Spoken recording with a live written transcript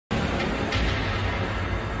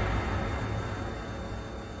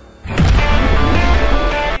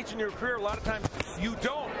your career, a lot of times you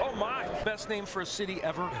don't. Oh my, best name for a city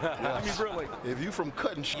ever. I mean, really. If you from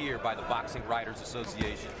Cutting Year by the Boxing Writers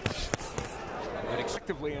Association.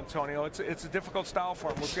 Effectively, Antonio, it's a difficult style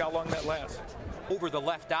for him. We'll see how long that lasts. Over the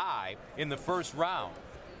left eye in the first round.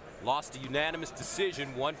 Lost a unanimous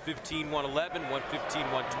decision, 115-111,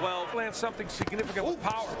 115-112. Lands something significant with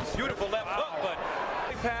power. Beautiful left hook, but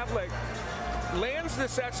Pavlik lands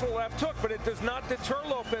this excellent left hook, but it does not deter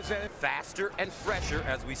Lopez. Faster and fresher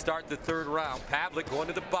as we start the third round. Pavlik going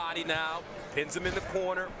to the body now, pins him in the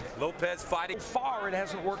corner. Lopez fighting. Far, it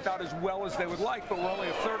hasn't worked out as well as they would like, but we're only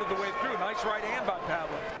a third of the way through. Nice right hand by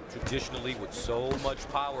Pavlik. Traditionally, with so much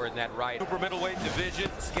power in that right. Super middleweight division,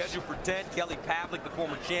 scheduled for 10. Kelly Pavlik, the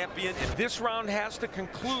former champion. And this round has to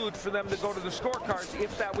conclude for them to go to the scorecards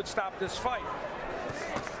if that would stop this fight.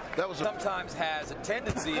 That was sometimes has a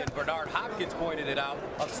tendency, and Bernard Hopkins pointed it out,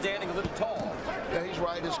 of standing a little tall. Yeah, he's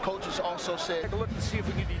right. His coaches also said. Take a look to see if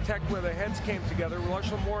we can detect where the heads came together.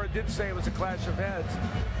 Rush Lamora did say it was a clash of heads.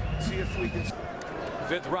 See if we can.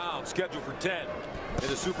 Fifth round scheduled for 10 in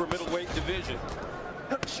the super middleweight division.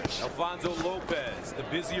 Alfonso Lopez, the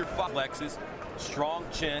busier flexes, strong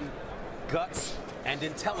chin, guts, and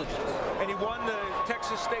intelligence. And he won the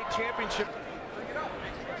Texas State Championship.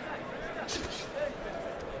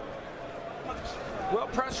 Well,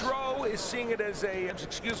 Press Row is seeing it as a,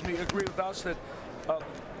 excuse me, agree with us that,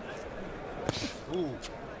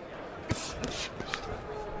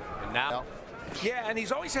 and now, yeah, and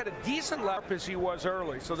he's always had a decent lap as he was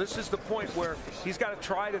early. So this is the point where he's got to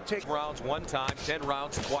try to take rounds one time, 10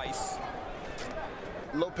 rounds twice.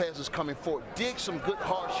 Lopez is coming forward. Dig some good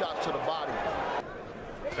hard shots to the body.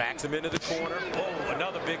 Backs him into the corner. Oh,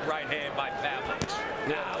 another big right hand by Pavlik.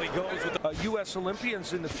 Now he goes with the U.S.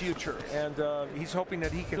 Olympians in the future, and he's hoping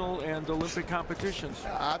that he can and Olympic competitions.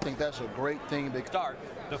 I think that's a great thing. To start.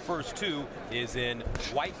 The first two is in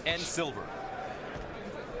white and silver.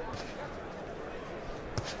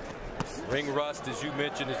 Ring rust, as you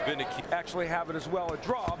mentioned, has been a key. Actually have it as well, a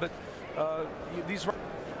draw, but these.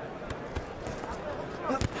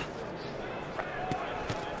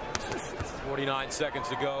 49 seconds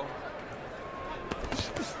to go.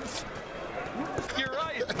 You're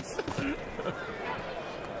right.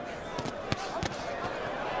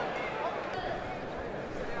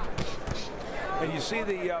 And you see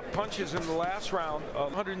the punches in the last round,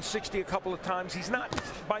 160 a couple of times. He's not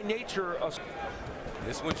by nature a...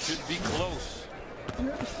 This one should be close.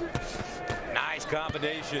 Nice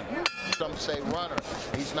combination. Some say runner.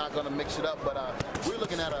 He's not going to mix it up, but we're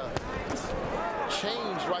looking at a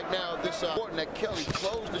change right now. This important that Kelly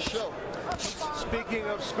closed the show. Speaking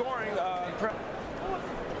of scoring,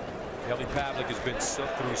 Kelly Pavlik has been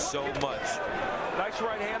through so much. Nice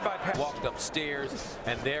right hand by Pavlik. Walked upstairs,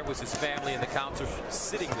 and there was his family and the counselor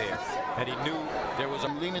sitting there, and he knew there was a...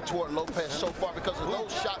 I'm leaning toward Lopez so far because of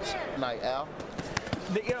those shots tonight, Al.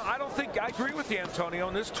 You know, I don't think I agree with you, Antonio.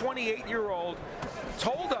 And this 28-year-old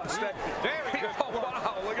told us that. Very good. Oh,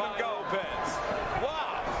 wow, look at him go. Lopez. Wow.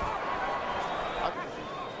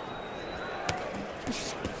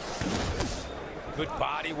 Good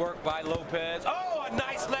body work by Lopez. Oh, a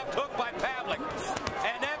nice left hook by Pavlik.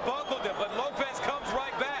 And that buckled him, but Lopez comes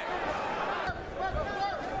right back.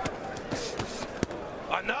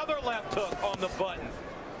 Another left hook on the button.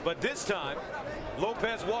 But this time,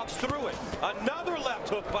 Lopez walks through it. Another left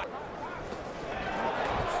hook by...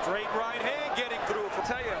 Straight right hand getting through. For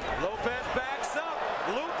tell you, Lopez backs up,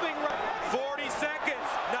 looping right. 40 seconds.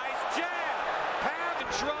 Nice jab. Pav in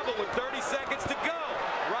trouble with 30 seconds to go.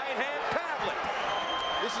 Right hand Pavlik.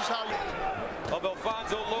 This is how you... Of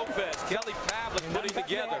Alfonso Lopez. Kelly Pavlik putting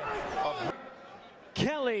together.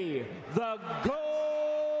 Kelly, the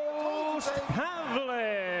Ghost Pavlik.